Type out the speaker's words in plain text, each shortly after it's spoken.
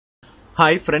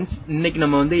Hi friends, இன்னைக்கு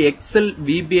நம்ம வந்து Excel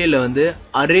VBA ல வந்து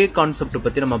array concept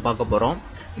பத்தி நம்ம பார்க்க போறோம்.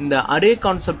 இந்த array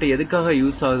concept எதுக்காக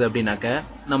யூஸ் ஆகுது அப்படினாக்க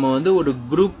நம்ம வந்து ஒரு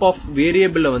group of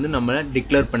variable வந்து நம்ம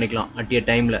டிக்ளேர் பண்ணிக்கலாம் at a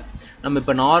timeல. நம்ம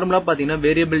இப்ப நார்மலா பாத்தீங்கன்னா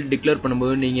variable டிக்ளேர்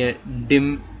பண்ணும்போது நீங்க dim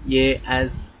a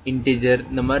as integer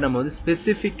இந்த மாதிரி நம்ம வந்து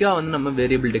ஸ்பெசிஃபிக்கா வந்து நம்ம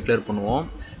variable டிக்ளேர் பண்ணுவோம்.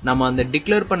 நம்ம அந்த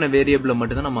டிக்ளேர் பண்ண variable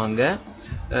மட்டும் தான் நம்ம அங்க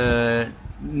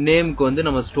நேம்க்கு வந்து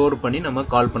நம்ம ஸ்டோர் பண்ணி நம்ம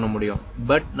கால் பண்ண முடியும்.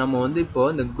 பட் நம்ம வந்து இப்போ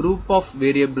இந்த group of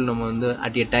variable நம்ம வந்து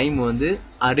at a time வந்து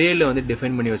arrayல வந்து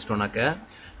டிஃபைன் பண்ணி வச்சிட்டோம்னாக்க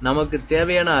நமக்கு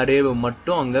தேவையான arrayவை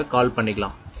மட்டும் அங்க கால்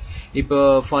பண்ணிக்கலாம். இப்போ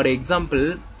ஃபார் எக்ஸாம்பிள்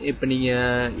இப்போ நீங்க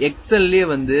எக்ஸல்லே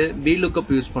வந்து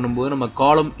VLOOKUP யூஸ் பண்ணும்போது நம்ம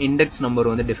காலம் இண்டெக்ஸ்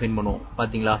நம்பர் வந்து டிஃபைன் பண்ணுவோம்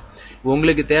பாத்தீங்களா.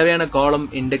 உங்களுக்கு தேவையான காலம்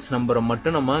இண்டெக்ஸ் நம்பரை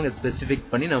மட்டும் நம்ம அங்க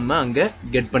ஸ்பெசிஃபிக் பண்ணி நம்ம அங்க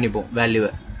கெட் பண்ணிப்போம்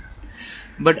வேல்யூவை.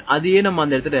 பட் அதையே நம்ம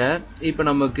அந்த இடத்துல இப்ப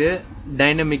நமக்கு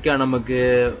டைனமிக்கா நமக்கு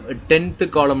 10th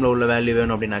காலம்ல உள்ள வேல்யூ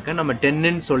வேணும் அப்படின்னாக்க நம்ம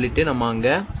 10ன்னு சொல்லிட்டு நம்ம அங்க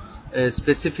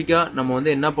ஸ்பெசிஃபிக்கா நம்ம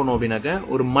வந்து என்ன பண்ணுவோம் அப்படின்னாக்க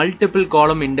ஒரு மல்டிபிள்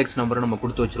காலம் இண்டெக்ஸ் நம்பரை நம்ம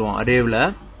கொடுத்து வச்சிருவோம் அரேவ்ல.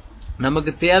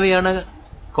 நமக்கு தேவையான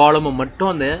காலமை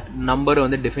மட்டும் அந்த நம்பரை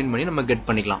வந்து டிஃபைன் பண்ணி நம்ம கெட்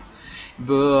பண்ணிக்கலாம்.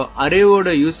 இப்போ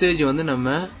அரேவோட யூசேஜ் வந்து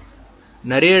நம்ம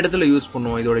நிறைய இடத்துல யூஸ்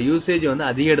பண்ணுவோம். இதோட யூசேஜ் வந்து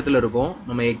அதிக இடத்துல இருக்கும்.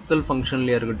 நம்ம எக்ஸல்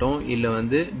ஃபங்க்ஷன்லயா இருக்கட்டும் இல்ல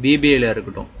வந்து VBA ல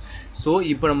இருக்கட்டும். சோ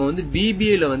இப்போ நம்ம வந்து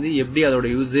VBA ல வந்து எப்படி அதோட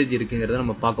யூசேஜ் இருக்குங்கறத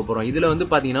நம்ம பார்க்க போறோம். இதுல வந்து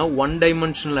பாத்தீங்கன்னா 1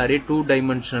 dimensional array 2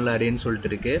 dimensional arrayன்னு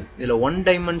சொல்லிட்டு இருக்கு. இதுல 1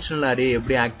 dimensional array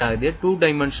எப்படி ஆக்ட் ஆகுது 2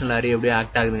 dimensional array எப்படி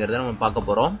ஆக்ட் ஆகுதுங்கறத நம்ம பார்க்க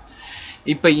போறோம்.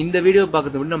 இப்போ இந்த வீடியோ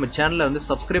பார்க்கிறதுக்கு முன்னாடி நம்ம சேனலை வந்து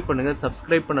சப்ஸ்கிரைப் பண்ணுங்க.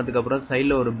 சப்ஸ்கிரைப் பண்ணதுக்கு அப்புறம்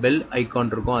சைடுல ஒரு பெல்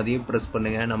ஐகான் இருக்கும், அதையும் பிரஸ்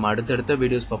பண்ணுங்க. நம்ம அடுத்தடுத்த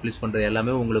வீடியோஸ் பப்ளிஷ் பண்றது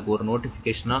எல்லாமே உங்களுக்கு ஒரு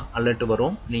நோட்டிபிகேஷனா அலர்ட்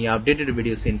வரும். நீங்க அப்டேட்டட்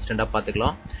வீடியோஸ் இன்ஸ்டன்ட்டா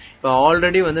பாத்துக்கலாம். இப்போ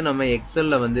ஆல்ரெடி வந்து நம்ம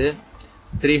எக்ஸல்ல வந்து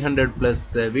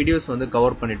 300+ வீடியோஸ் வந்து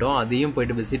கவர் பண்ணிட்டோம். அதையும்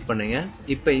போயிட்டு விசிட் பண்ணுங்க.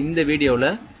 இப்போ இந்த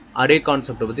வீடியோல அரே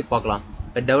கான்செப்ட் பத்தி பார்க்கலாம்.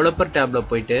 இப்போ டெவலப்பர் டேப்ல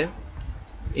போயிட்டு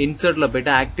இன்சர்ட்ல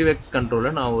போயிட்டு ஆக்டிவ்எக்ஸ்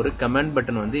கண்ட்ரோல்ல நான் ஒரு கமாண்ட்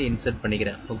பட்டன் வந்து இன்சர்ட்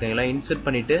பண்ணிக்கிறேன். ஓகேங்களா. இன்சர்ட்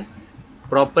பண்ணிட்டு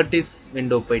ப்ராப்பர்ட்டிஸ்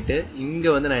விண்டோ போயிட்டு இங்க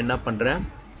வந்து நான் என்ன பண்றேன்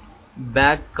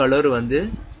பேக் கலர் வந்து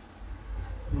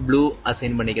ப்ளூ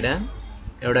அசைன் பண்ணிக்கிறேன்.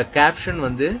 என்னோட கேப்ஷன்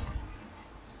வந்து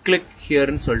கிளிக்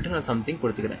ஹியர்னு சொல்லிட்டு நான் சம்திங்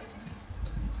கொடுத்துக்கிறேன்.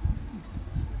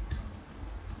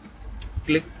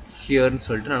 கிளிக் ஹியர்னு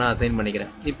சொல்லிட்டு நான் அசைன்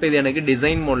பண்ணிக்கிறேன். இப்போ இது எனக்கு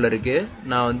டிசைன் மோட்ல இருக்கு.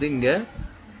 நான் வந்து இங்க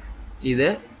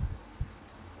இத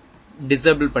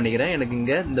டிசேபிள் பண்ணிக்கிறேன். எனக்கு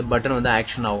இங்க இந்த பட்டன் வந்து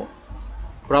ஆக்ஷன் ஆகும்.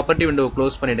 ப்ராப்பர்ட்டி விண்டோ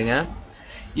க்ளோஸ் பண்ணிடுங்க.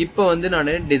 இப்போ வந்து நான்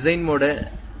டிசைன் மோட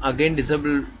அகைன்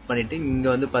டிசேபிள் பண்ணிட்டு இங்க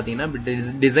வந்து பாத்தீங்கன்னா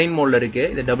டிசைன் மோட்ல இருக்கு.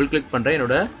 இதை டபுள் கிளிக் பண்றேன்.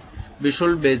 என்னோட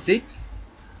விஷுவல் பேசிக்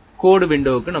கோடு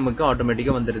விண்டோவுக்கு நமக்கு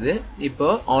ஆட்டோமேட்டிக்கா வந்துருது. இப்போ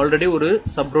ஆல்ரெடி ஒரு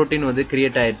சப்ரோட்டின் வந்து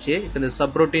கிரியேட் ஆயிருச்சு. இப்போ இந்த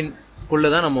சப்ரோட்டின்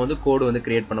குள்ளதான் நம்ம வந்து கோடு வந்து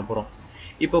கிரியேட் பண்ண போறோம்.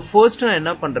 இப்போ ஃபர்ஸ்ட் நான்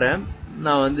என்ன பண்றேன்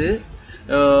நான் வந்து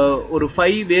ஒரு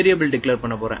 5 வேரியபிள் டிக்ளேர்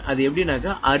பண்ண போறேன். அது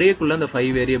எப்படின்னாக்கா அரேக்குள்ள அந்த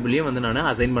 5 வேரியபிளையும் வந்து நான்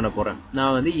அசைன் பண்ண போறேன்.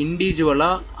 நான் வந்து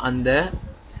இண்டிவிஜுவலா அந்த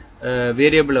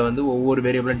வேரியபிளை வந்து ஒவ்வொரு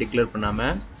வேரியபிளும் டிக்ளேர் பண்ணாம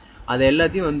அது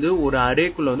எல்லாத்தையும் வந்து ஒரு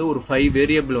அரேக்குள்ள வந்து ஒரு 5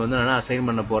 வேரியபிள் வந்து நான் அசைன்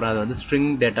பண்ண போறேன். அது வந்து ஸ்ட்ரிங்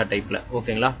டேட்டா டைப்ல.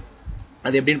 ஓகேங்களா.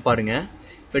 அது எப்படின்னு பாருங்க.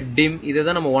 இப்ப dim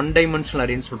இதுதான் நம்ம 1 dimensional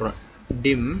அரேன்னு சொல்றோம்.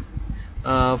 dim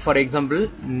ஃபார் எக்ஸாம்பிள்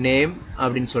நேம்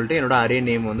அப்படின்னு சொல்லிட்டு என்னோட அரே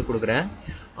நேம் வந்து கொடுக்குறேன்.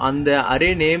 அந்த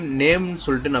அரே நேம்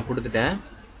சொல்லிட்டு நான் கொடுத்துட்டேன்.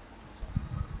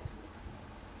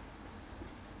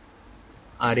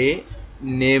 அரே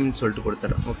நேம் சொல்லிட்டு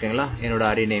கொடுத்துறேன். ஓகேங்களா. என்னோட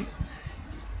அரே நேம்.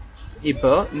 இப்போ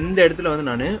இந்த இடத்துல வந்து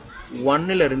நான்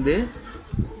 1ல இருந்து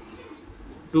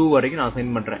 2 வரைக்கும் நான்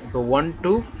அசைன் பண்றேன். இப்போ 1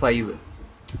 to 5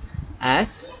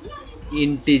 as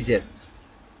integer.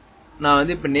 நான்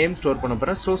வந்து இப்போ நேம் ஸ்டோர் பண்ண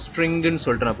போறேன். சோ ஸ்ட்ரிங்னு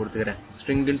சொல்லிட்டு நான் கொடுத்துக்கிறேன்.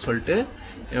 ஸ்ட்ரிங்னு சொல்லிட்டு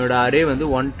என்னோட அரே வந்து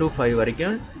 1 to 5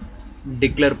 வரைக்கும்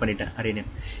டிக்ளேர் பண்ணிட்டேன் அரே நேம்.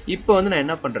 இப்போ வந்து நான்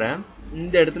என்ன பண்றேன்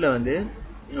இந்த இடத்துல வந்து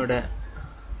என்னோட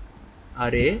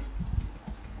array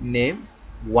name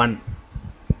 1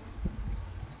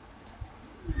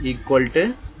 equal to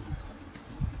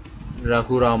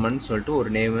Raghuraman சொல்லிட்டு ஒரு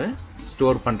நேம்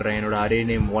ஸ்டோர் பண்றேன். என்னோட அரே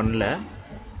நேம் 1ல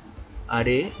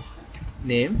அரே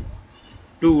நேம்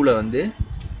 2ல வந்து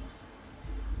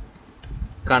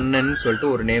கண்ணன் சொல்லிட்டு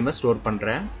ஒரு நேம் ஸ்டோர்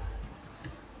பண்றேன்.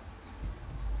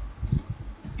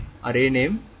 அரே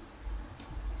நேம்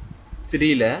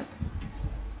 3ல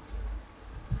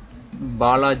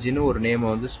பாலாஜின்னு ஒரு நேம்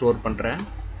வந்து ஸ்டோர் பண்றேன்.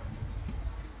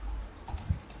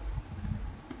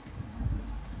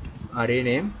 அரே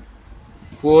நேம்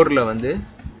 4ல வந்து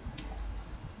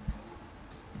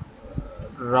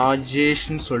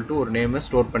ராஜேஷ்னு சொல்லிட்டு ஒரு நேம்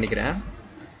ஸ்டோர் பண்ணிக்கிறேன்.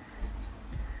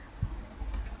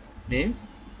 நேம்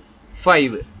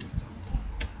 5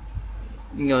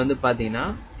 இங்க வந்து பாத்தீங்கன்னா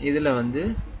இதுல வந்து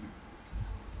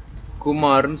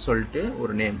குமார்னு சொல்லிட்டு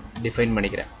ஒரு நேம் டிஃபைன்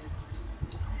பண்ணிக்கிறேன்.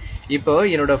 இப்போ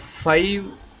என்னோட 5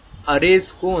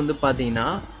 அரேஸ்க்கும் வந்து பாத்தீங்கன்னா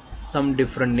some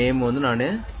different name வந்து நான்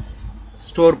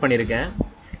ஸ்டோர் பண்ணியிருக்கேன்.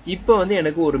 இப்போ வந்து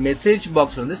எனக்கு ஒரு மெசேஜ்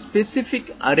பாக்ஸ்ல வந்து ஸ்பெசிபிக்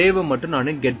அரேவை மட்டும்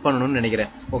நான் கெட் பண்ணணும்னு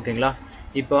நினைக்கிறேன். ஓகேங்களா?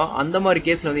 இப்போ அந்த மாதிரி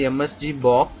கேஸ்ல வந்து msg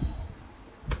பாக்ஸ்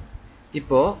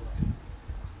இப்போ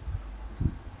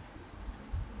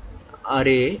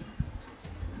அரே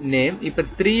நேம் இப்போ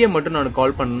 3 மட்டும் நான்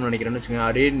கால் பண்ணணும்னு நினைக்கிறேன்னு வச்சுக்கோங்க.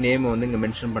 அரே நேம் வந்து இங்க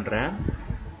மென்ஷன் பண்றேன்.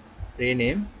 அரே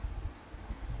நேம்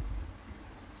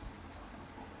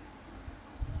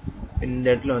இந்த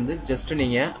இடத்துல வந்து ஜஸ்ட்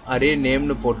நீங்க அரே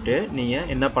நேம்னு போட்டு நீங்க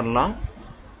என்ன பண்ணலாம்,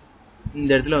 இந்த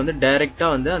இடத்துல வந்து டைரக்டா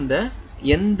வந்து அந்த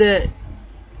எந்த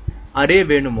அரே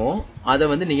வேணுமோ அதை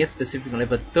வந்து நீங்க ஸ்பெசிஃபிக் பண்ணலாம்.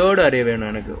 இப்போ தேர்ட் அரே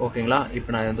வேணும் எனக்கு. ஓகேங்களா? இப்போ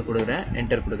நான் வந்து கொடுக்குறேன்,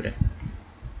 என்டர் கொடுக்குறேன்.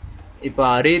 இப்போ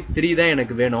அரே 3 தான்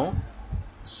எனக்கு வேணும்.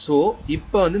 ஸோ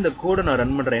இப்போ வந்து இந்த கோடை நான்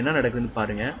ரன் பண்றேன். என்ன நடக்குதுன்னு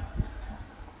பாருங்க.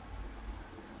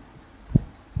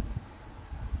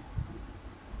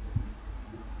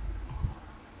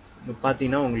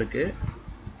 பாத்தீங்கன்னா உங்களுக்கு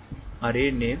அரே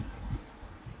நேம்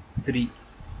 3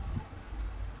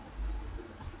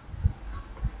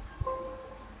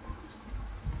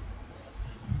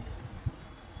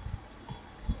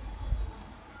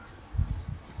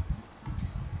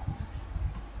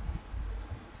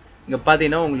 இங்க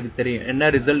பாத்தீங்கன்னா உங்களுக்கு தெரியும் என்ன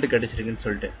ரிசல்ட் கிடைச்சிருக்குன்னு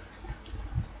சொல்லிட்டு.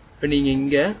 இப்போ நீங்க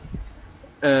இங்க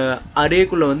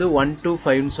அரேக்குள்ள வந்து 1 to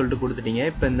 5 ன்னு சொல்லிட்டு கொடுத்துட்டீங்க.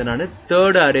 இப்போ இந்த நான்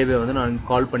தேர்ட் அரேவை வந்து நான்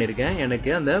கால் பண்ணியிருக்கேன். எனக்கு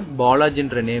அந்த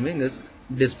பாலாஜின்ற நேம் இங்க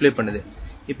டிஸ்பிளே பண்ணுது.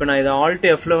 இப்போ நான் இதை Alt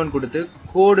F11 கொடுத்து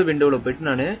கோடு விண்டோவில் போயிட்டு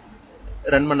நான்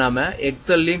ரன் பண்ணாம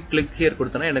எக்ஸல்லையும் கிளிக் ஹியர்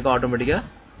கொடுத்தேன்னா எனக்கு ஆட்டோமேட்டிக்கா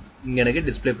இங்க எனக்கு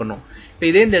டிஸ்பிளே பண்ணும். இப்போ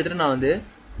இதே இந்த இடத்துல நான் வந்து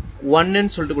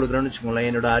 1ன்னு சொல்லிட்டு கொடுக்குறேன்னு வச்சுக்கோங்களேன்.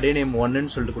 என்னோட அரே நேம்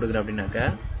 1ன்னு சொல்லிட்டு கொடுக்குறேன் அப்படின்னாக்க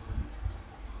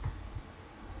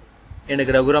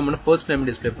எனக்கு ரகுராமன் ஃபர்ஸ்ட் நேம்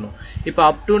டிஸ்பிளே பண்ணும். இப்போ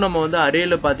அப் டு நம்ம வந்து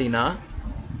அரேல பாத்தீங்கன்னா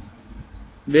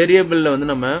வேரியபிள்ல வந்து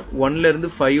நம்ம 1ல இருந்து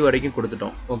 5 வரைக்கும்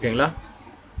கொடுத்துட்டோம். ஓகேங்களா?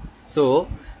 சோ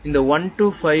இந்த 1 to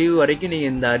 5 வரைக்கும் நீங்க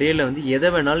இந்த அரேல வந்து எதை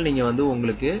வேணாலும் நீங்க வந்து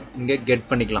உங்களுக்கு இங்க கெட்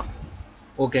பண்ணிக்கலாம்.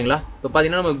 ஓகேங்களா? இப்போ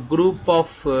பாத்தீங்கன்னா நம்ம குரூப்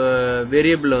ஆஃப்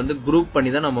வேரியபிள் வந்து குரூப்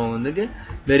பண்ணி தான் நம்ம வந்து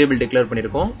வேரியபிள் டிக்ளேர்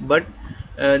பண்ணிருக்கோம். பட்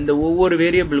இந்த ஒவ்வொரு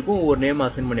வேரியபிளுக்கும் ஒவ்வொரு நேம்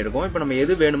அசைன் பண்ணிருக்கோம். இப்போ நம்ம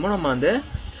எது வேணுமோ நம்ம அந்த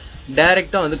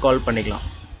டைரக்டா வந்து கால் பண்ணிக்கலாம்.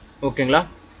 ஓகேங்களா?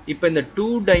 இப்போ இந்த 2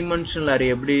 டைமென்ஷனல் அரே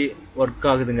எப்படி ஒர்க்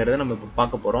ஆகுதுங்கிறத நம்ம இப்போ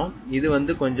பார்க்க போறோம். இது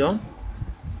வந்து கொஞ்சம்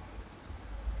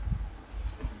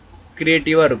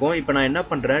கிரியேட்டிவா இருக்கும். இப்போ நான் என்ன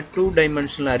பண்றேன், 2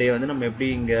 டைமென்ஷனல் அரே வந்து நம்ம எப்படி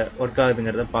இங்க ஒர்க்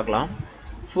ஆகுதுங்கிறத பார்க்கலாம்.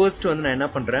 ஃபர்ஸ்ட் வந்து நான் என்ன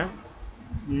பண்றேன்,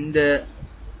 இந்த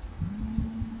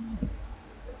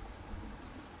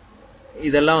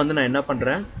இதெல்லாம் வந்து நான் என்ன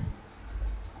பண்றேன்,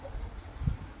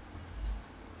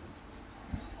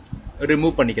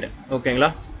 ரிமூவ் பண்ணிக்கிறேன்.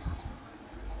 ஓகேங்களா?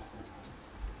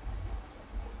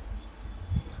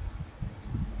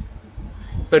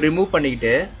 இப்போ ரிமூவ்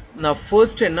பண்ணிக்கிட்டு நான்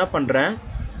ஃபர்ஸ்ட் என்ன பண்றேன்,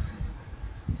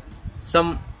 சம்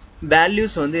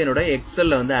வேல்யூஸ் வந்து என்னோட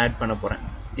எக்ஸல்ல வந்து ஆட் பண்ண போறேன்.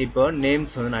 இப்போ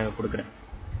நேம்ஸ் வந்து நான் கொடுக்குறேன்.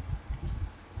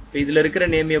 இப்போ இதுல இருக்கிற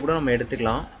நேமையை கூட நம்ம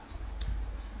எடுத்துக்கலாம்.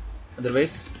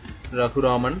 அதர்வைஸ்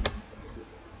ரகுராமன்,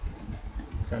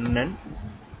 கண்ணன்,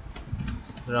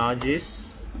 ராஜேஷ்,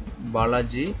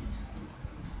 பாலாஜி,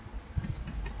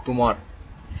 குமார்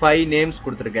 5 நேம்ஸ்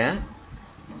கொடுத்துருக்கேன்.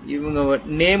 இவங்க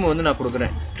நேம் வந்து நான்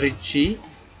கொடுக்குறேன் ட்ரிச்சி,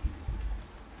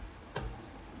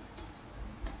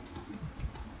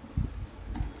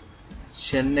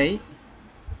 சென்னை,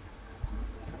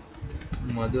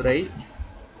 மதுரை,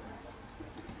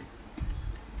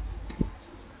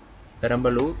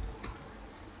 பெரம்பலூர்.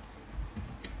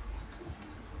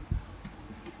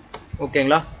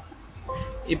 ஓகேங்களா?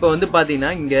 இப்போ வந்து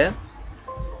பாத்தீங்கன்னா இங்க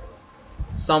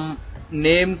சம்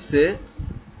நேம்ஸ்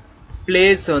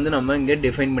பிளேஸ் வந்து நம்ம இங்க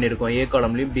டிஃபைன் பண்ணிருக்கோம், ஏ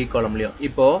காலம்லயும் பி காலம்லயும்.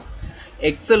 இப்போ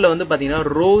எக்ஸல்ல வந்து பாத்தீங்கன்னா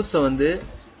ரோஸ் வந்து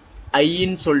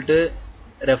ஐன்னு சொல்லிட்டு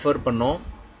ரெஃபர் பண்ணோம்,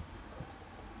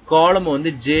 காலம் வந்து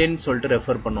ஜேன்னு சொல்லிட்டு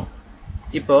ரெஃபர் பண்ணோம்.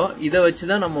 இப்போ இதை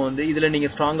வச்சுதான் நம்ம வந்து இதுல நீங்க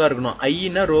ஸ்ட்ராங்கா இருக்கணும்.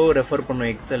 ஐன்னா ரோ ரெஃபர் பண்ணோம்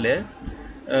எக்ஸல்,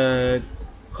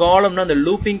 காலம்னா அந்த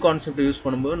லூப்பிங் கான்செப்ட் யூஸ்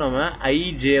பண்ணும்போது நம்ம ஐ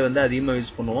ஜே வந்து அதிகமா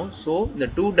யூஸ் பண்ணுவோம். ஸோ இந்த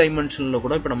 2 டைமென்ஷன்ல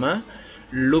கூட இப்போ நம்ம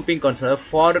looping concept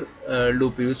for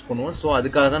loop use பண்ணுவோம். ஸோ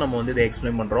அதுக்காக தான் நம்ம வந்து இதை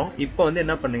எக்ஸ்பிளைன் பண்றோம். இப்போ வந்து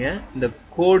என்ன பண்ணுங்க, இந்த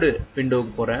கோடு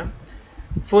விண்டோவுக்கு போறேன்.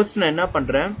 ஃபர்ஸ்ட் நான் என்ன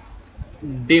பண்றேன்,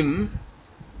 டிம்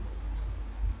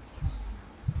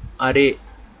அரே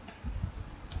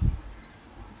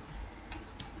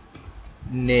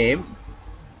நேம்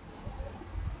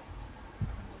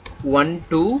 1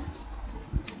 to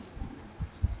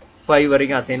 5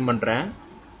 வரைக்கும் அசைன் பண்றேன்.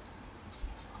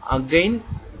 அகைன்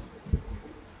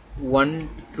 1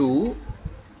 to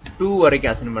 2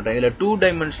 வரைக்கும் அசைன் பண்றேன். இதுல 2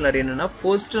 டைமென்ஷனல் அரே என்னன்னா,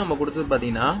 ஃபர்ஸ்ட் நம்ம கொடுத்தது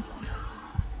பாத்தீங்கன்னா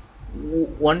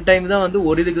 1 டைம் தான் வந்து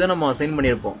ஒரு இதுக்கு தான் நம்ம அசைன்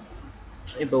பண்ணியிருப்போம்.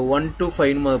 இப்போ 1 to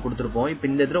 5 கொடுத்துருப்போம். இப்போ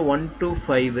இந்த இடத்துல 1 to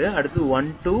 5, அடுத்து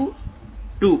 1 to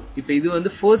 2. இப்போ இது வந்து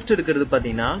ஃபர்ஸ்ட் இருக்கிறது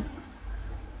பாத்தீங்கன்னா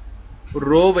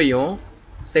ரோவையும்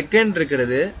செகண்ட்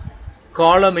இருக்கிறது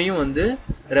காலமையும் வந்து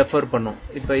ரெஃபர் பண்ணும்.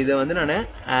 இப்போ இதை வந்து நான்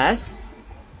as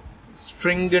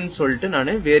ஸ்ட்ரிங்னு சொல்லிட்டு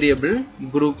நான் வேரியபிள்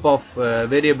குரூப் ஆஃப்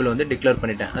வேரியபிள் வந்து டிக்ளேர்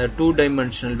பண்ணிட்டேன். அது 2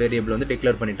 டைமென்ஷனல் வேரியபிள் வந்து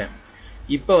டிக்ளேர் பண்ணிட்டேன்.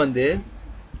 இப்போ வந்து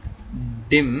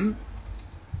dim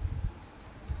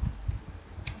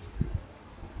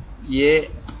a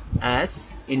as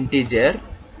integer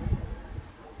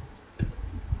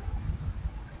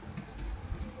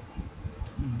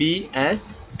b as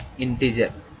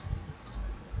integer.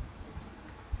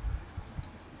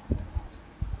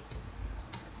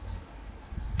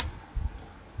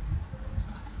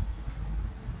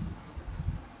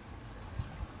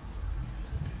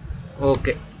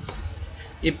 Okay,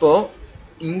 இப்போ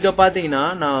இங்க பாத்தீங்கன்னா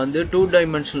நான் வந்து 2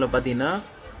 டைமென்ஷன்ல பாத்தீங்கன்னா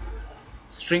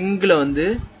ஸ்ட்ரிங்ல வந்து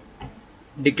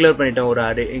டிக்ளேர் பண்ணிட்டேன் ஒரு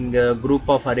அரே, இங்க குரூப்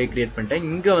ஆஃப் அரே கிரியேட் பண்ணிட்டேன்.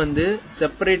 இங்க வந்து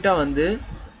செப்பரேட்டா வந்து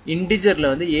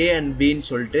இன்டிஜர்ல வந்து a and b ன்னு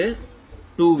சொல்லிட்டு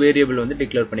 2 வேரியபிள் வந்து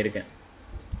டிக்ளேர் பண்ணிருக்கேன்.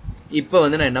 இப்போ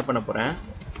வந்து நான் என்ன பண்ண போறேன்,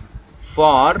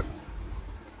 for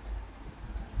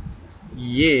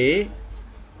a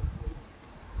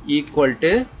equal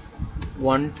to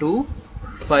 1 to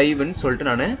 5 ன்னு சொல்லிட்டு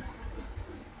நான்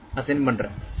அசைன்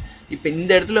பண்றேன். இப்போ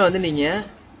இந்த இடத்துல வந்து நீங்க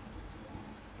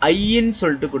I ன்னு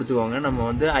சொல்லிட்டு கொடுத்துக்கோங்க. நம்ம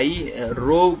வந்து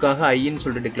ரோவுக்காக I ன்னு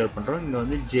சொல்லிட்டு டிக்ளேர் பண்றோம். இங்க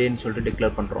வந்து j ன்னு சொல்லிட்டு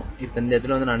டிக்ளேர் பண்றோம். இப்போ இந்த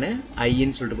இடத்துல வந்து நான் I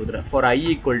ன்னு சொல்லிட்டு கொடுத்துறேன். for I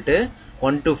equal to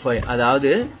 1 to 5,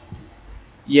 அதாவது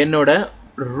என்னோட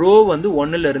ரோ வந்து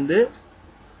 1ல இருந்து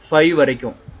 5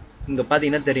 வரைக்கும். இங்க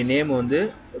பாத்தீங்கன்னா தெரியும் நேம் வந்து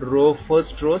row,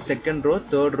 first row, second row,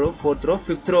 third row, fourth row,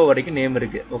 fifth row வரைக்கும் நேம்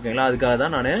இருக்கு. ஓகேங்களா, அதுக்காக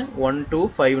தான் நான் 1 to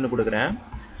 5 ன்னு கொடுக்குறேன்.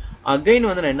 அகைன்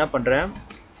வந்து நான் என்ன பண்றேன்,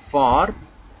 for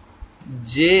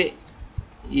j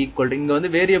equal to, இங்க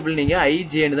வந்து வேரியபிள் நீங்க I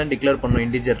j ன்னு தான் டிக்ளேர் பண்ணணும்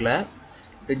இன்டிஜர்ல.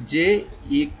 இப்போ j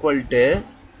equal to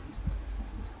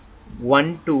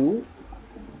 1 to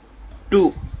 2.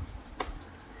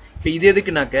 இப்போ இது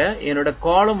எதுக்குனாக்க என்னோட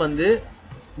காலம் வந்து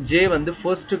j வந்து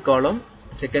first column,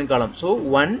 second column, so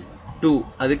 1 2,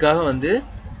 அதுக்காக வந்து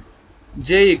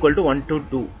j equal to 1 to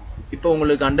 2. இப்போ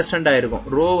உங்களுக்கு அண்டர்ஸ்டாண்ட் ஆயிருக்கும்,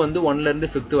 ரோ வந்து 1ல இருந்து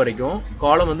 5th வரைக்கும்,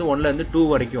 காலம் வந்து 1ல இருந்து 2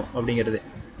 வரைக்கும் அப்படிங்கிறது.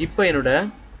 இப்போ என்னோட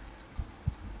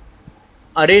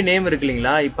அரே நேம் இருக்கு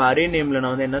இல்லைங்களா, இப்போ அரே நேம்ல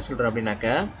நான் வந்து என்ன சொல்றேன் அப்படின்னாக்க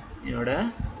என்னோட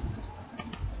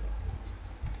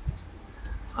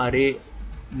அரே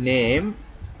நேம்,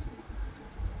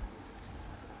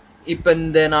 இப்போ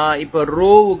நான் இப்போ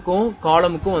ரோவுக்கும்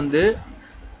காலமுக்கும் வந்து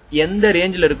எந்த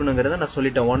ரேஞ்சில் இருக்கணுங்கிறத நான்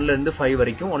சொல்லிட்டேன். 1ல இருந்து 5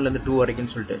 வரைக்கும், 1ல இருந்து 2 வரைக்கும்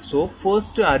சொல்லிட்டு. ஸோ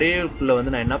ஃபர்ஸ்ட் அரேக்குள்ள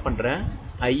வந்து நான் என்ன பண்றேன்,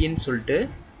 I ன்னு சொல்லிட்டு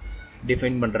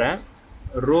டிஃபைன் பண்றேன்.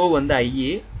 ரோ வந்து I,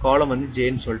 காலம் வந்து j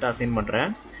ன்னு சொல்லிட்டு அசைன்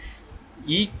பண்றேன்.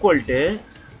 Equal to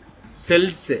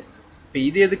cells. இப்போ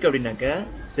இது எதுக்கு அப்படின்னாக்க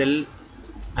செல்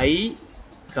I,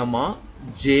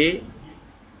 j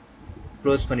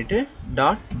க்ளோஸ் பண்ணிட்டு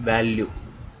டாட் வேல்யூ.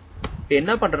 இப்போ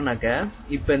என்ன பண்றேன்னாக்க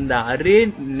இப்போ இந்த அரே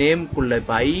நேம்குள்ள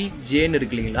இப்போ I j ன்னு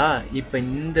இருக்கு இல்லைங்களா, இப்போ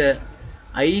இந்த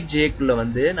I j குள்ள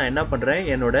வந்து நான் என்ன பண்றேன்,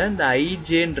 என்னோட இந்த I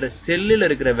j ன்ற செல்லில்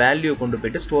இருக்கிற வேல்யூ கொண்டு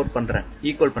போயிட்டு ஸ்டோர் பண்றேன்,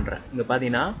 ஈக்குவல் பண்றேன். இங்க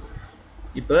பாத்தீங்கன்னா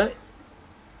இப்போ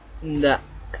இந்த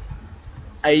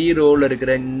I ரோல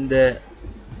இருக்கிற இந்த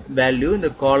வேல்யூ, இந்த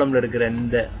காலம்ல இருக்கிற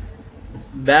இந்த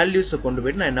வேல்யூஸை கொண்டு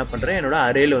போயிட்டு நான் என்ன பண்றேன், என்னோட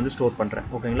அரேல வந்து ஸ்டோர் பண்றேன்.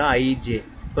 ஓகேங்களா, I j.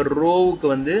 இப்போ ரோவுக்கு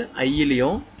வந்து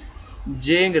I-லயும்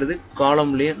ஜேங்கிறது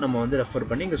காலம்லயும் நம்ம வந்து ரெஃபர்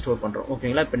பண்ணி இங்க ஸ்டோர் பண்றோம்.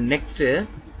 ஓகேங்களா, இப்போ நெக்ஸ்ட்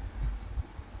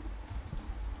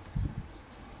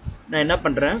நான் என்ன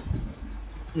பண்றேன்,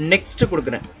 நெக்ஸ்ட்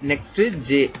கொடுக்குறேன். நெக்ஸ்ட்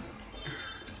j,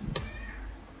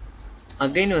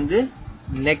 அகைன் வந்து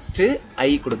நெக்ஸ்ட்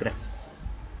I கொடுக்குறேன்.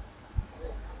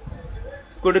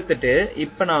 கொடுத்துட்டு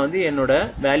இப்போ நான் வந்து என்னோட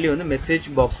வேல்யூ வந்து மெசேஜ்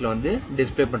பாக்ஸ்ல வந்து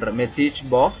டிஸ்ப்ளே பண்றேன். மெசேஜ்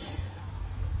பாக்ஸ்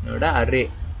என்னோட அரே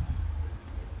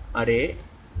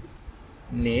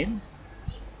நேம்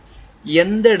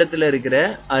எந்த இடத்துல இருக்கிற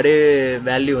அரே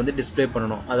வேல்யூ வந்து டிஸ்ப்ளே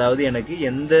பண்ணணும், அதாவது எனக்கு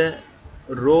எந்த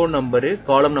ரோ நம்பரு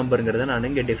காலம் நம்பருங்கிறத நான்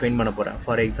இங்க டிஃபைன் பண்ண போறேன்.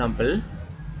 ஃபார் எக்ஸாம்பிள்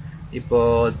இப்போ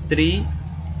 3,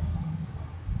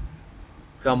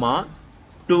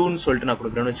 2ன்னு சொல்லிட்டு நான்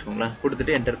கொடுக்குறேன்னு வச்சுக்கோங்களேன்.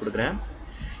 கொடுத்துட்டு என்டர் கொடுக்குறேன்.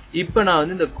 இப்போ நான்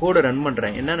வந்து இந்த கோடை ரன்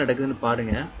பண்றேன். என்ன நடக்குதுன்னு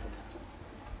பாருங்க.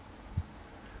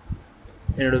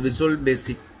 என்னோட விசுவல்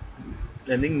பேசிக்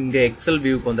இருந்து இங்க எக்ஸல்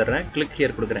வியூக்கு வந்துடுறேன். கிளிக்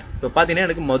ஹியர் கொடுக்குறேன். இப்போ பாத்தீங்கன்னா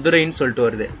எனக்கு மதுரைன்னு சொல்லிட்டு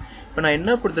வருது. இப்போ நான்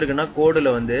என்ன கொடுத்துருக்கேன்னா கோடுல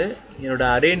வந்து என்னோட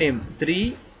அரே நேம் 3,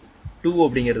 2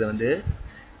 அப்படிங்கிறது வந்து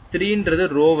 3ன்றது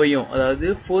ரோவையும், அதாவது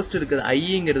ஃபர்ஸ்ட் இருக்கிறது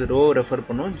ஐங்கிறது ரோ ரெஃபர்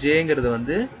பண்ணும், ஜேங்கிறது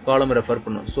வந்து காலம் ரெஃபர்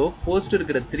பண்ணும். ஸோ ஃபர்ஸ்ட்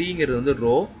இருக்கிற 3ங்கிறது வந்து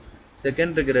ரோ,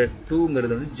 செகண்ட் இருக்கிற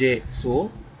 2ங்கிறது வந்து J. So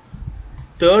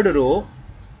third row,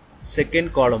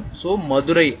 second column. So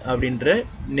Madurai அப்படின்ற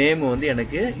நேம் வந்து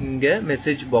எனக்கு இங்க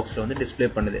மெசேஜ் பாக்ஸ்ல வந்து டிஸ்ப்ளே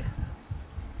பண்ணுது.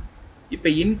 இப்போ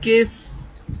இன்கேஸ்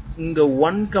இங்க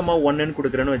 1,1 ன்னு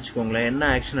கொடுக்குறேன்னு வச்சுக்கோங்களேன், என்ன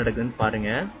ஆக்ஷன் நடக்குதுன்னு பாருங்க.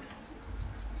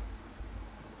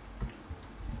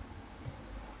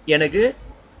 எனக்கு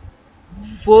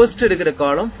ஃபர்ஸ்ட் இருக்கிற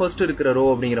காலம் ஃபர்ஸ்ட் இருக்கிற ரோ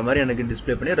அப்படிங்கிற மாதிரி எனக்கு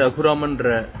டிஸ்பிளே பண்ணி ரகுராமன்ற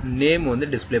நேம் வந்து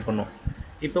டிஸ்பிளே பண்ணும்.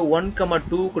 இப்போ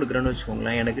 1,2 கொடுக்குறேன்னு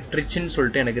வச்சுக்கோங்களேன், எனக்கு ட்ரிச்சின்னு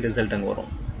சொல்லிட்டு எனக்கு ரிசல்ட் அங்கே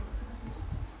வரும்.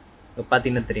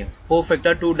 பார்த்தீங்கன்னா தெரியும்,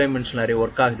 பர்ஃபெக்டா 2 டைமென்ஷனல் அரே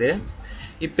ஒர்க் ஆகுது.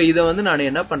 இப்போ இதை வந்து நான்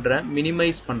என்ன பண்றேன்,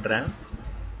 மினிமைஸ் பண்றேன்.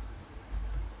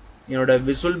 என்னோட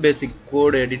விசுவல் பேசிக்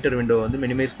கோட் எடிட்டர் விண்டோ வந்து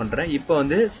மினிமைஸ் பண்றேன். இப்போ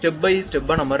வந்து ஸ்டெப் பை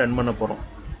ஸ்டெப்பா நம்ம ரன் பண்ண போறோம்.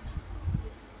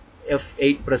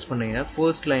 F8 பிரஸ் பண்ணுங்க.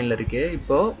 ஃபர்ஸ்ட் லைன்ல இருக்கு.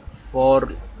 இப்போ ஃபார்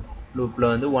லூப்ல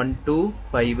வந்து 1 to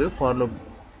 5, ஃபார் லூப்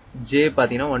J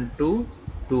பாத்தீங்கன்னா 1 to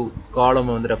 2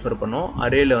 காலம் வந்து ரெஃபர் பண்ணும்.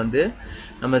 அரேல வந்து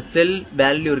நம்ம செல்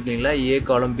வேல்யூ இருக்குங்களா, A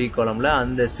காலம் B காலம்ல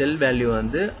அந்த செல் வேல்யூ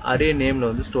வந்து அரே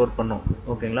நேம்ல வந்து ஸ்டோர் பண்ணும்.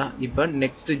 ஓகேங்களா. இப்போ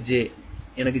நெக்ஸ்ட் J,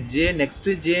 எனக்கு J நெக்ஸ்ட்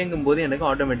Jங்கும் போது எனக்கு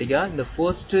ஆட்டோமேட்டிக்கா இந்த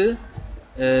ஃபர்ஸ்ட்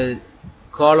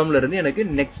காலம்ல இருந்து எனக்கு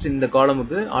நெக்ஸ்ட் இந்த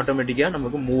காலமுக்கு ஆட்டோமேட்டிக்கா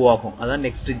நமக்கு மூவ் ஆகும். அதான்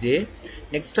நெக்ஸ்ட் J.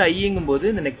 நெக்ஸ்ட் ஐங்கும் போது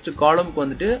இந்த நெக்ஸ்ட் காலமுக்கு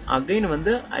வந்துட்டு அகைன்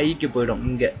வந்து ஐக்கு போயிடும்,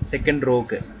 இங்க செகண்ட்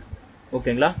ரோக்கு.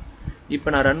 ஓகேங்களா. இப்போ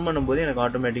நான் ரன் பண்ணும்போது எனக்கு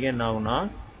ஆட்டோமேட்டிக்கா என்ன ஆகும்னா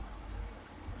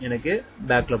எனக்கு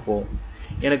பேக்ல போகும்.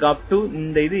 எனக்கு அப் டு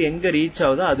இந்த இது எங்க ரீச்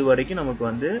ஆகுதோ அது வரைக்கும் நமக்கு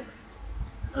வந்து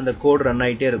அந்த கோட் ரன்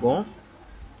ஆகிட்டே இருக்கும்.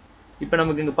 இப்போ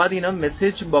நமக்கு இங்க பாத்தீங்கன்னா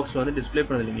மெசேஜ் பாக்ஸ்ல வந்து டிஸ்பிளே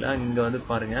பண்ணுது இல்லைங்களா, இங்க வந்து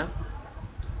பாருங்க,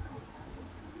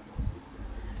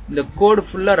 இந்த கோட்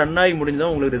ஃபுல்லா ரன் ஆகி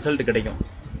முடிஞ்சதும் உங்களுக்கு ரிசல்ட் கிடைக்கும்.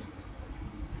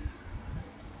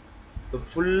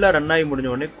 ஃபுல்லா ரன் ஆகி முடிஞ்ச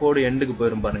உடனே கோடு எண்டுக்கு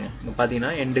போயிரும் பாருங்க. இங்க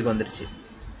பாத்தீங்கன்னா எண்டுக்கு வந்துருச்சு.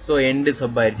 ஸோ எண்டு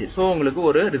சப் ஆயிடுச்சு. ஸோ உங்களுக்கு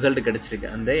ஒரு ரிசல்ட் கிடைச்சிருக்கு,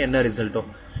 அந்த என்ன ரிசல்ட்டோ.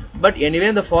 பட் எனிவே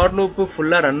இந்த ஃபார் லூப்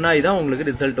ஃபுல்லா ரன் ஆகி தான் உங்களுக்கு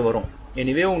ரிசல்ட் வரும்.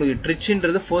 எனிவே உங்களுக்கு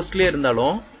ட்ரிச்ன்றது ஃபர்ஸ்ட்லேயே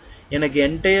இருந்தாலும் எனக்கு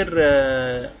என்டையர்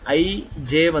ஐ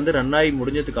வந்து ரன் ஆகி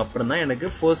முடிஞ்சதுக்கு அப்புறம் தான் எனக்கு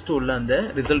ஃபர்ஸ்ட் உள்ள அந்த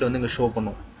ரிசல்ட் வந்து இங்க ஷோ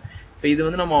பண்ணும். இப்போ இது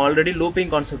வந்து நம்ம ஆல்ரெடி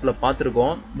லூப்பிங் கான்செப்ட்ல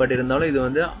பார்த்துருக்கோம். பட் இருந்தாலும் இது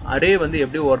வந்து அரே வந்து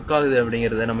எப்படி ஒர்க் ஆகுது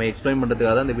அப்படிங்கிறத நம்ம எக்ஸ்பிளைன்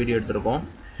பண்றதுக்காக தான் இந்த வீடியோ எடுத்திருக்கோம்.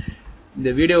 இந்த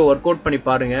வீடியோ ஒர்க் அவுட் பண்ணி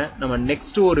பாருங்க. நம்ம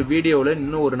நெக்ஸ்ட் ஒரு வீடியோவில்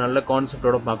இன்னும் ஒரு நல்ல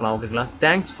கான்செப்டோட பார்க்கலாம். ஓகேங்களா.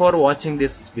 தேங்க்ஸ் ஃபார் வாட்சிங்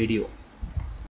திஸ் வீடியோ.